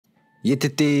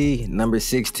Yitty, number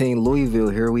 16, Louisville,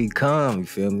 here we come, you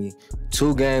feel me?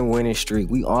 2-game winning streak.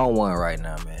 We on one right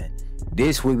now, man.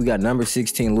 This week, we got number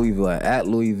 16, Louisville at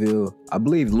Louisville. I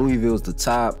believe Louisville's the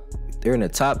top. They're in the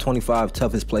top 25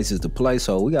 toughest places to play,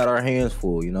 so we got our hands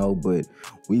full, you know, but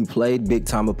we played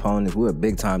big-time opponents. We're a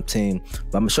big-time team.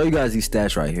 But I'm going to show you guys these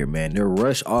stats right here, man. Their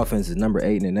rush offense is number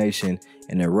 8 in the nation,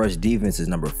 and their rush defense is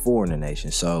number 4 in the nation.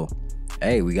 So,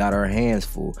 hey, we got our hands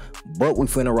full, but we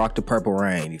finna rock the purple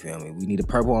rain, you feel me? We need the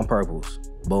purple on purples.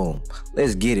 Boom.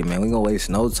 Let's get it, man. We gonna waste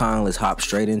no time. Let's hop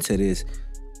straight into this.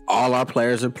 All our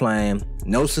players are playing.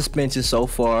 No suspension so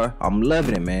far. I'm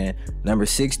loving it, man. Number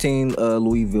 16,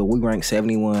 Louisville. We ranked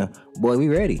 71. Boy, we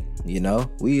ready, you know?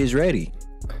 We is ready.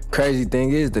 Crazy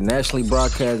thing is, the nationally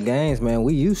broadcast games, man,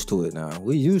 we used to it now.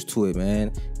 We used to it,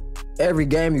 man. Every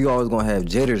game you always gonna have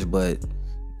jitters, but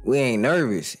we ain't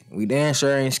nervous. We damn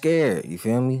sure ain't scared, you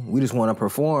feel me? We just want to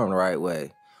perform the right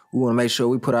way. We want to make sure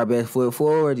we put our best foot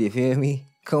forward, you feel me?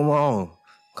 Come on.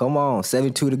 Come on.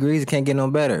 72 degrees, it can't get no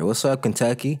better. What's up,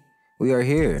 Kentucky? We are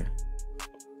here.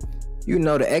 You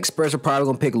know, the experts are probably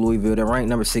going to pick Louisville. They're ranked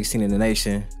number 16 in the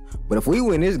nation. But if we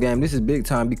win this game, this is big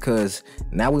time because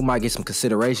now we might get some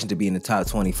consideration to be in the top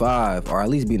 25 or at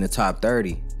least be in the top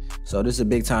 30. So this is a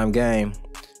big time game.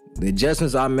 The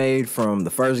adjustments I made from the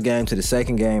first game to the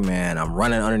second game, man, I'm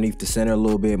running underneath the center a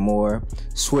little bit more,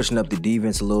 switching up the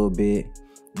defense a little bit,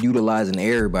 utilizing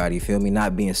everybody, feel me,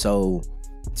 not being so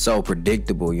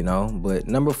predictable, you know. But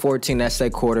number 14, that's their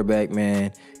quarterback,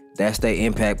 man. That's their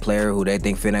impact player who they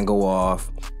think finna go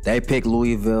off. They pick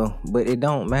Louisville, but it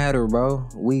don't matter, bro.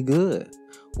 We good.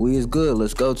 We is good.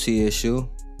 Let's go, TSU.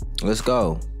 Let's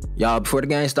go. Y'all, before the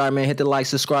game start, man, hit the like,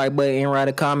 subscribe button, and write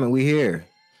a comment. We here.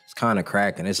 It's kind of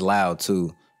cracking. It's loud,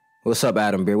 too. What's up,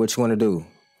 Adam Beer? What you want to do?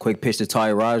 Quick pitch to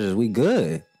Ty Rogers. We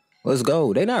good. Let's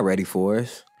go. They not ready for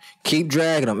us. Keep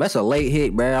dragging them. That's a late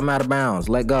hit, bro. I'm out of bounds.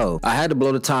 Let go. I had to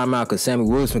blow the timeout because Sammy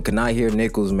Wilson could not hear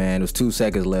Nichols, man. There was 2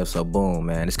 seconds left, so boom,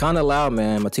 man. It's kind of loud,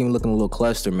 man. My team looking a little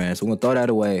cluster, man. So we're going to throw that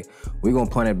away. We're going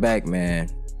to punt it back, man.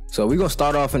 So we're going to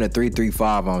start off in a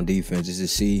 3-3-5 on defense just to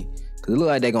see. Because it look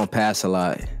like they're going to pass a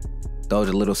lot. Throw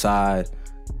the little side.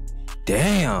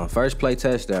 Damn, first play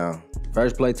touchdown.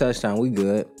 First play touchdown, we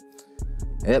good.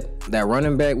 Yep, that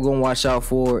running back we're going to watch out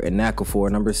for, and Ncaa for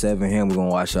number 7, him we're going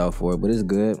to watch out for, but it's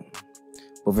good.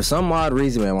 But for some odd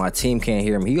reason, man, my team can't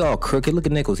hear him. He all crooked. Look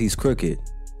at Nichols, he's crooked.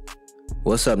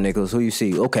 What's up, Nichols? Who you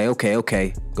see? Okay.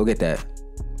 Go get that.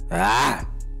 Ah,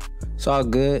 it's all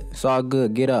good. It's all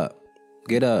good. Get up.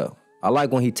 Get up. I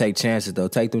like when he take chances, though.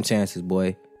 Take them chances,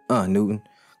 boy. Newton.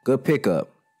 Good pickup.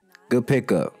 Good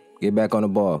pickup. Get back on the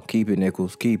ball. Keep it,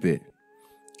 Nichols. Keep it.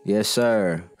 Yes,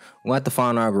 sir. We'll have to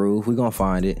find our groove. We're going to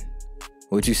find it.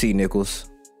 What you see,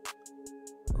 Nichols?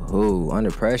 Ooh,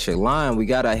 under pressure. Line, we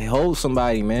got to hold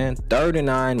somebody, man. 3rd and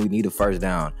 9, we need a first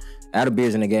down. Adam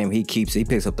Beers in the game, he keeps it. He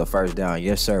picks up the first down.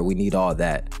 Yes, sir. We need all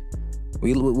that.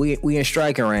 We in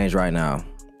striking range right now.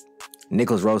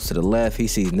 Nichols rolls to the left. He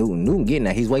sees Newton. Newton getting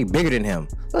that. He's way bigger than him.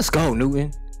 Let's go,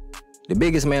 Newton. The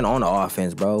biggest man on the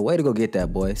offense, bro. Way to go get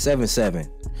that, boy. 7-7.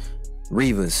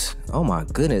 Rivas. Oh, my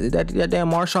goodness. That damn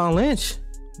Marshawn Lynch.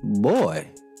 Boy.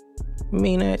 I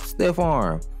mean, that stiff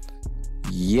arm.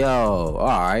 Yo. All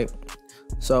right.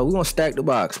 So, we're going to stack the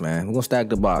box, man. We're going to stack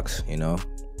the box, you know.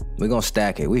 We're going to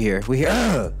stack it. We here. We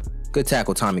here. Good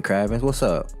tackle, Tommy Cravens. What's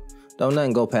up? Don't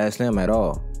nothing go past them at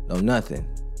all. No, nothing.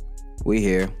 We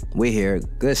here. We here.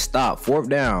 Good stop. 4th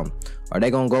down. Are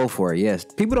they going to go for it? Yes.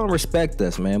 People don't respect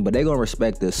us, man, but they going to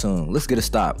respect us soon. Let's get a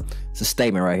stop. It's a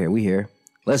statement right here. We here.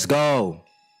 Let's go.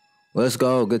 Let's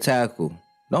go. Good tackle.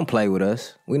 Don't play with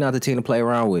us. We're not the team to play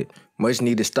around with. Much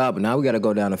need to stop, but now we got to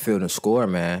go down the field and score,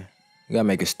 man. We got to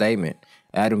make a statement.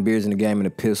 Adam Beers in the game in the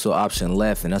pistol, option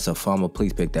left, and that's a fumble.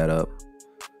 Please pick that up.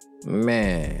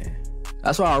 Man.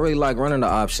 That's why I really like running the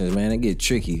options, man. It get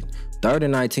tricky. 3rd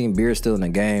and 19, Beers still in the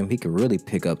game. He can really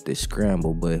pick up this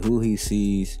scramble, but who he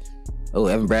sees... Oh,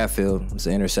 Evan Bradfield. It's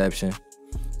an interception.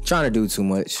 Trying to do too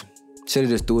much. Should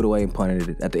have just threw it away and punted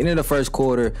it. At the end of the first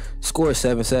quarter, score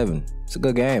 7-7. It's a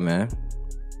good game, man.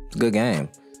 It's a good game.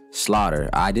 Slaughter.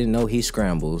 I didn't know he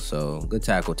scrambled, so good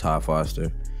tackle, Todd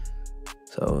Foster.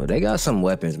 So they got some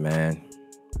weapons, man.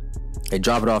 They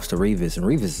drop it off to Rivas, and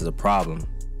Rivas is a problem.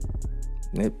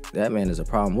 That man is a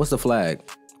problem. What's the flag?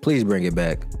 Please bring it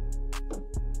back.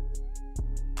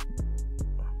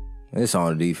 It's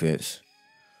on the defense.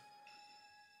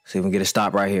 See if we can get a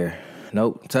stop right here.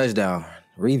 Nope. Touchdown.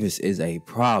 Rivas is a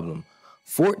problem.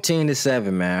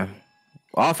 14-7, man.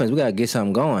 Offense, we got to get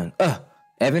something going.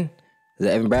 Evan? Is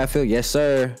that Evan Bradfield? Yes,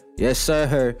 sir. Yes,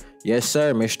 sir. Yes,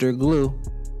 sir, Mr. Glue.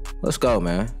 Let's go,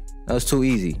 man. That was too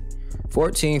easy.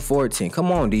 14-14.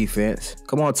 Come on, defense.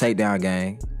 Come on, takedown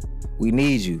gang. We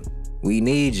need you. We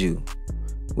need you.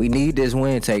 We need this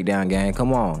win, takedown gang.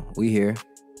 Come on. We here.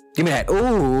 Give me that.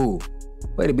 Ooh.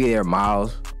 Way to be there,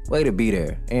 Miles. Way to be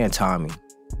there. And Tommy.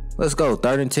 Let's go.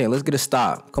 3rd and 10. Let's get a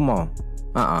stop. Come on.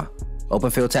 Open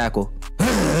field tackle.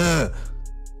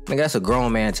 Nigga, that's a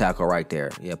grown man tackle right there.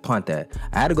 Yeah, punt that.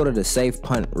 I had to go to the safe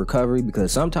punt recovery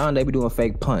because sometimes they be doing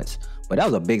fake punts. But that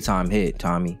was a big time hit,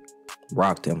 Tommy.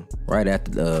 Rocked him right at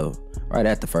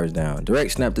the first down.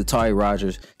 Direct snap to Ty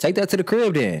Rogers. Take that to the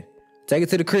crib then. Take it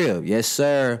to the crib. Yes,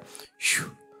 sir.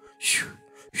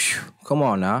 Come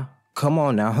on now. Come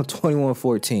on now.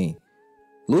 21-14.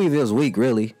 Louisville's weak,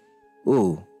 really.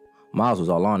 Ooh. Miles was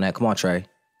all on that. Come on, Trey.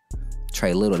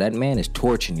 Trey Little, that man is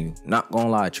torching you. Not gonna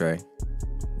lie, Trey.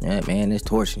 That man is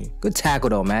torching you. Good tackle,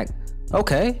 though, Mac.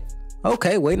 Okay.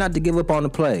 Wait not to give up on the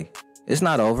play. It's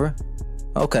not over.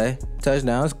 Okay.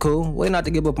 Touchdown. It's cool. Wait not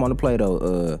to give up on the play,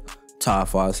 though, Todd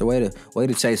Foster. Way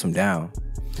to chase him down.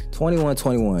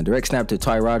 21-21. Direct snap to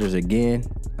Ty Rogers again.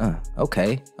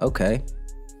 Okay.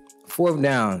 4th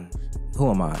down. Who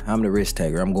am I? I'm the risk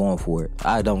taker. I'm going for it.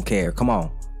 I don't care. Come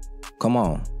on.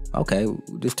 Okay,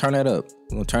 just turn that up.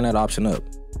 We're gonna turn that option up.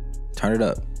 Turn it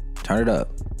up.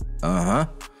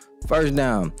 1st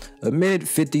down.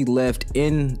 1:50 left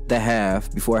in the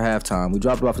half before halftime. We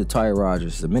dropped it off to Ty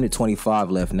Rogers.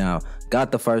 1:25 left now.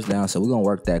 Got the 1st down, so we're gonna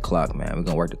work that clock, man. We're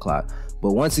gonna work the clock.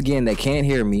 But once again, they can't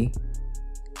hear me.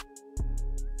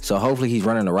 So hopefully he's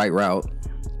running the right route.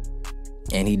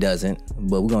 And he doesn't.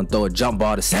 But we're gonna throw a jump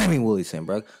ball to Sammy Williamson,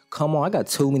 bro. Come on, I got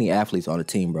too many athletes on the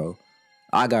team, bro.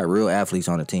 I got real athletes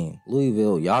on the team.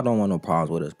 Louisville, y'all don't want no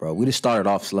problems with us, bro. We just started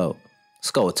off slow. Let's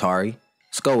go, Atari.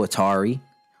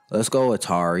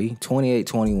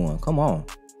 28-21. Come on.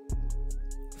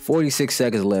 46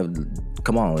 seconds left.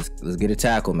 Come on, let's get a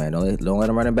tackle, man. Don't let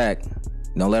him run it back.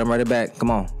 Come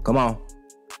on.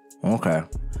 Okay.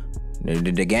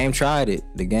 The game tried it.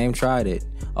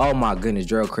 Oh my goodness,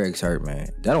 Gerald Craig's hurt, man.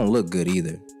 That don't look good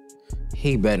either.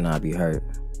 He better not be hurt.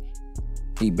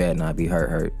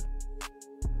 Hurt.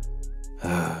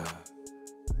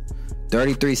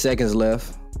 33 seconds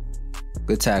left.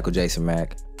 Good tackle, Jason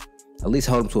Mack. At least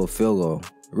hold him to a field goal.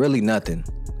 Really nothing.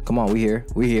 Come on, we here.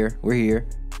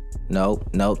 No,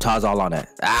 Todd's all on that.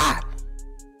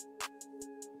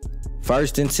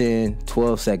 1st and 10,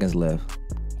 12 seconds left.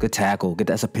 Good tackle.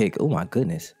 That's a pick. Oh my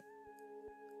goodness.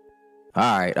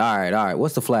 All right.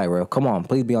 What's the flag, bro? Come on,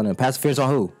 please be on there. Pass interference on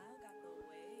who?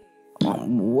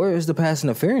 Where's the pass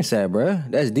interference at, bro?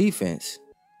 That's defense.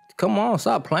 Come on,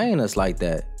 stop playing us like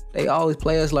that. They always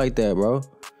play us like that, bro.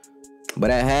 But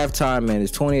at halftime, man,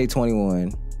 it's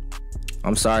 28-21.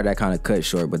 I'm sorry that kind of cut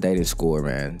short, but they didn't score,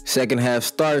 man. Second half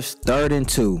starts, 3rd and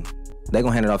 2. They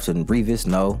gonna hand it off to Brevis.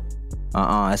 No.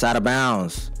 It's out of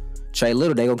bounds. Trey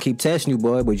Little, they gonna keep testing you,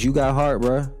 boy, but you got heart,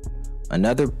 bro.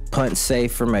 Another punt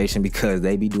safe formation because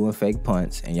they be doing fake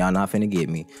punts, and y'all not finna get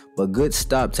me. But good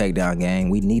stop, takedown gang.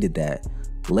 We needed that.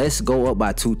 Let's go up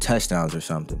by 2 touchdowns or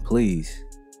something, please.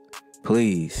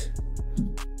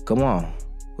 Come on.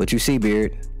 What you see,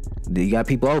 Beard? You got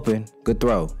people open. Good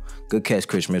throw. Good catch,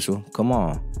 Chris Mitchell. Come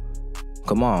on.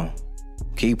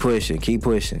 Keep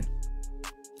pushing.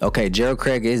 Okay, Gerald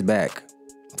Craig is back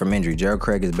from injury.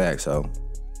 So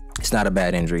it's not a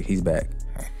bad injury. He's back.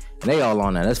 And they all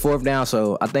on that. That's 4th down,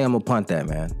 so I think I'm going to punt that,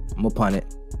 man. I'm going to punt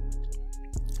it.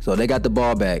 So they got the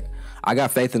ball back. I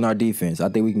got faith in our defense. I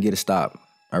think we can get a stop.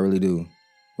 I really do.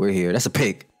 We're here. That's a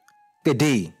pick. Good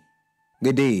D.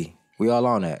 We all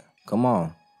on that. Come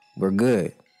on. We're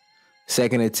good.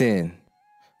 2nd and 10.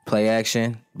 Play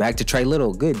action. Back to Trey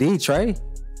Little. Good D, Trey.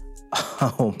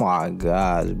 Oh, my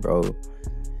gosh, bro.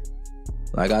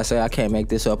 Like I said, I can't make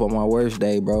this up on my worst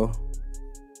day, bro.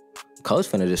 Coach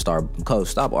finna just Coach,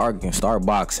 stop arguing. Start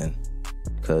boxing.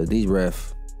 Because these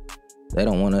refs, they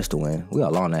don't want us to win. We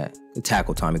all on that. Good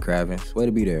tackle, Tommy Cravens. Way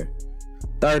to be there.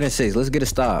 3rd and 6. Let's get a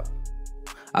stop.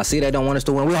 I see they don't want us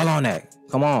to win. We all on that.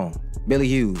 Come on. Billy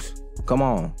Hughes. Come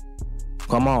on.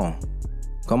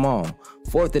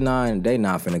 4th and 9. They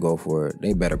not finna go for it.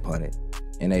 They better punt it.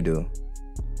 And they do.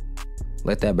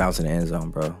 Let that bounce in the end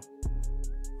zone, bro.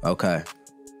 Okay.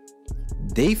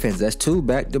 Defense, that's 2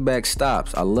 back-to-back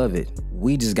stops. I love it.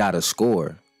 We just got to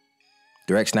score.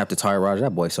 Direct snap to Ty Rogers.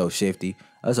 That boy's so shifty.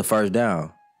 That's a 1st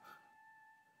down.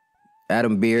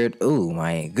 Adam Beard. Ooh,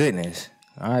 my goodness.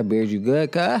 All right, Beard, you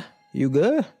good, Kai? You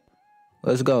good?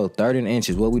 Let's go. 3rd and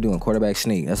inches. What we doing? Quarterback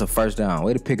sneak. That's a 1st down.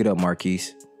 Way to pick it up,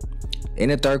 Marquise. In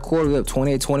the 3rd quarter, we up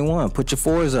 28-21. Put your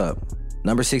 4s up.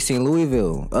 Number 16,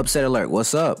 Louisville. Upset alert.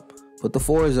 What's up? Put the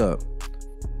 4s up.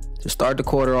 To start the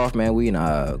quarter off, man, we in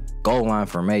a goal line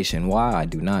formation. Why? I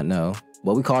do not know.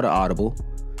 but we called it audible.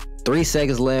 3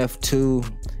 seconds left, 2.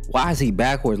 Why is he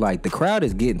backwards? Like, the crowd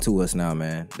is getting to us now,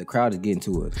 man. The crowd is getting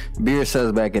to us. Beard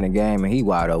says back in the game, and he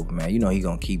wide open, man. You know he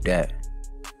gonna keep that.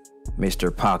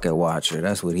 Mr. Pocket Watcher,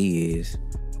 that's what he is.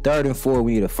 3rd and 4,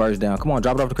 we need a first down. Come on,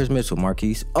 drop it off to Chris Mitchell,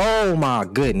 Marquise. Oh, my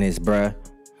goodness, bruh.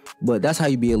 But that's how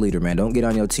you be a leader, man. Don't get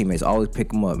on your teammates. Always pick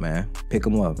them up, man. Pick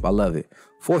them up. I love it.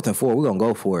 4th and 4, we're gonna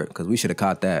go for it, because we should have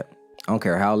caught that. I don't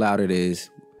care how loud it is.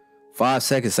 5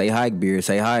 seconds, say hike, Beard.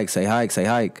 Say hike, say hike, say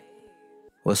hike.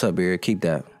 What's up, Beard? Keep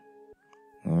that.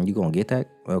 You gonna get that?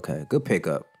 Okay, good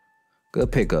pickup.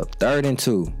 Good pickup. 3rd and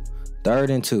 2. 3rd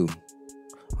and 2.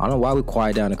 I don't know why we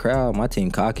quiet down the crowd. My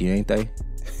team cocky, ain't they?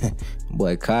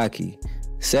 Boy, cocky.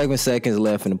 7 seconds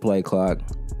left in the play clock.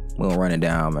 We're gonna run it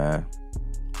down, man.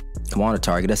 Come on, the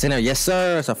target. That's in there. Yes,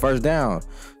 sir. It's our first down.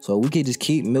 So we can just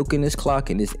keep milking this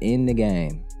clock and just end the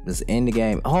game. Just end the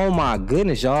game. Oh, my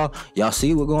goodness, y'all. Y'all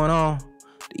see what's going on?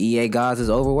 The EA guys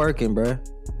is overworking, bruh.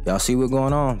 Y'all see what's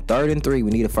going on? 3rd and 3. We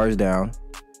need a first down.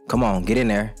 Come on, get in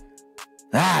there.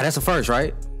 That's a first,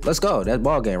 right? Let's go. That's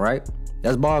ball game, right?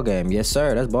 That's ball game. Yes,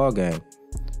 sir. That's ball game.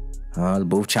 The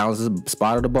booth challenges the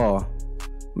spot of the ball.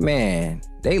 Man,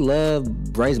 they love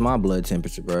raise my blood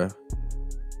temperature, bro.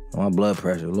 My blood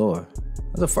pressure, Lord.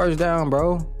 That's a first down,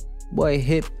 bro. Boy,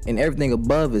 hip and everything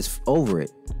above is over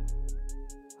it.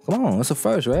 Come on, it's a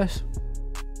first, ref.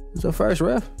 It's a first,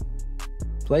 ref.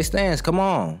 Play stands, come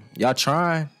on. Y'all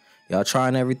trying. Y'all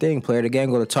trying everything. Player of the game,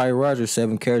 go to Tyree Rogers,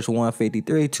 7 carries for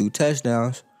 153, 2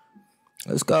 touchdowns.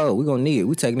 Let's go. We're going to need it.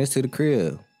 We taking this to the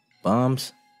crib.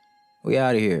 Bums. We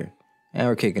out of here. And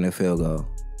we're kicking a field goal.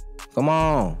 Come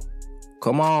on.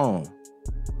 Come on.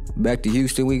 Back to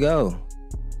Houston we go.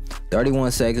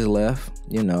 31 seconds left.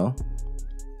 You know.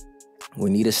 We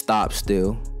need a stop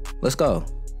still. Let's go.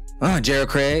 Gerald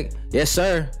Craig. Yes,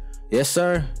 sir. Yes,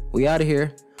 sir. We out of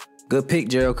here. Good pick,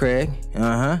 Gerald Craig.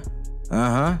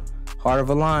 Heart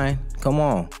of a line. Come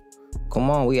on.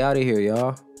 Come on. We out of here,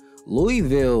 y'all.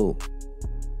 Louisville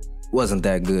wasn't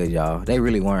that good, y'all. They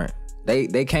really weren't.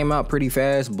 They came out pretty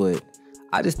fast, but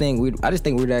I just think we're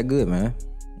that good, man.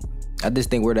 I just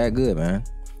think we're that good, man.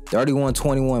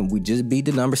 31-21. We just beat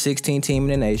the number 16 team in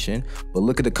the nation. But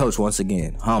look at the coach once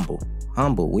again. Humble.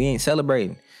 Humble. We ain't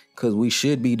celebrating because we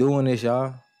should be doing this,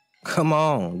 y'all. Come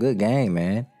on. Good game,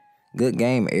 man. Good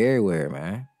game everywhere,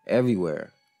 man.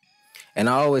 Everywhere. And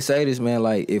I always say this, man,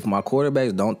 like, if my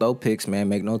quarterbacks don't throw picks, man,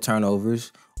 make no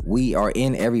turnovers, we are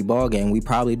in every ball game. We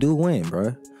probably do win,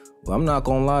 bro. But I'm not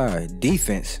going to lie.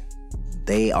 Defense,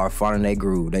 they are finding their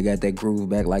groove. They got that groove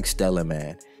back like Stella,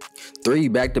 man. 3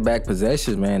 back-to-back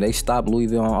possessions, man. They stopped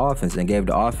Louisville on offense and gave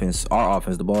our offense,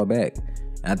 the ball back.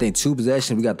 And I think 2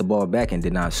 possessions, we got the ball back and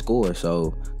did not score.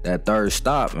 So that 3rd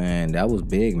stop, man, that was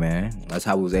big, man. That's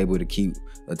how we was able to keep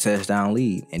a touchdown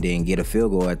lead and then get a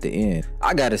field goal at the end.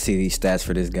 I got to see these stats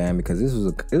for this game because it was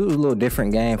a little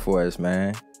different game for us,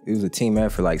 man. It was a team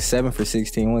effort, like 7 for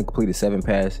 16. We completed 7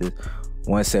 passes,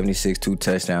 176, 2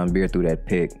 touchdowns. Beard threw that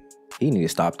pick. He needed to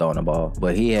stop throwing the ball,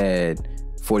 but he had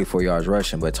 44 yards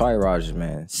rushing. But Tyree Rogers,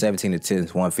 man, 17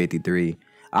 attempts, 153.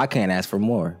 I can't ask for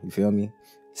more. You feel me?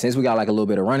 Since we got like a little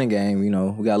bit of running game, you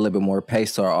know, we got a little bit more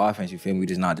pace to our offense. You feel me? We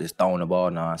just not just throwing the ball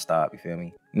nonstop. You feel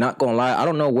me? Not gonna lie, I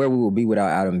don't know where we will be without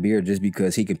Adam Beard just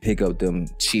because he can pick up them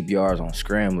cheap yards on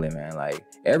scrambling, man. Like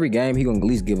every game, he gonna at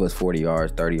least give us 40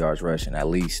 yards, 30 yards rushing at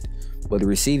least. But the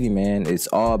receiving, man, it's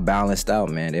all balanced out,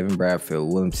 man. Evan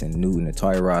Bradfield, Williamson, Newton, and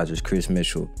Tyree Rogers, Chris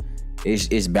Mitchell.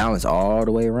 It's balanced all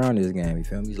the way around this game. You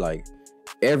feel me? It's like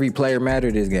every player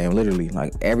mattered this game, literally.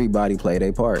 Like everybody played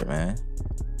their part, man.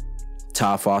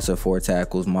 Todd Foster, 4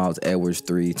 tackles. Miles Edwards,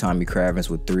 3. Tommy Kravitz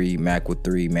with 3. Mack with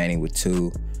 3. Manning with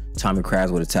 2. Tommy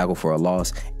Kravitz with a tackle for a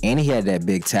loss. And he had that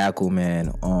big tackle,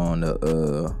 man, on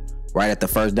the right at the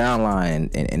first down line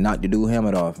and knocked the dude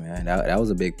helmet off, man. That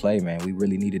was a big play, man. We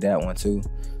really needed that one, too.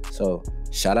 So,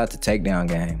 shout out to takedown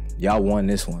game. Y'all won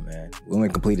this one, man. We only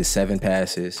completed 7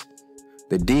 passes.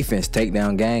 The defense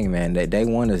takedown gang, man, they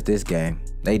won us this game.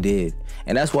 They did.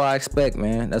 And that's what I expect,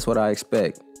 man. That's what I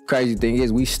expect. Crazy thing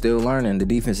is, we still learning. The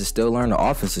defense is still learning. The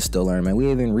offense is still learning, man. We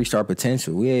haven't reached our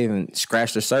potential. We haven't even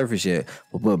scratched the surface yet.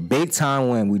 But big time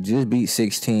win. We just beat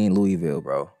 16 Louisville,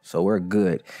 bro. So we're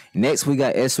good. Next, we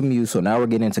got SMU. So now we're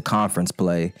getting into conference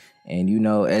play. And you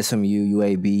know, SMU,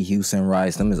 UAB, Houston,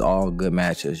 Rice, them is all good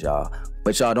matches, y'all.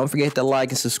 But y'all, don't forget to like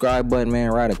and subscribe button,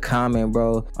 man. Write a comment,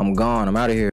 bro. I'm gone. I'm out of here.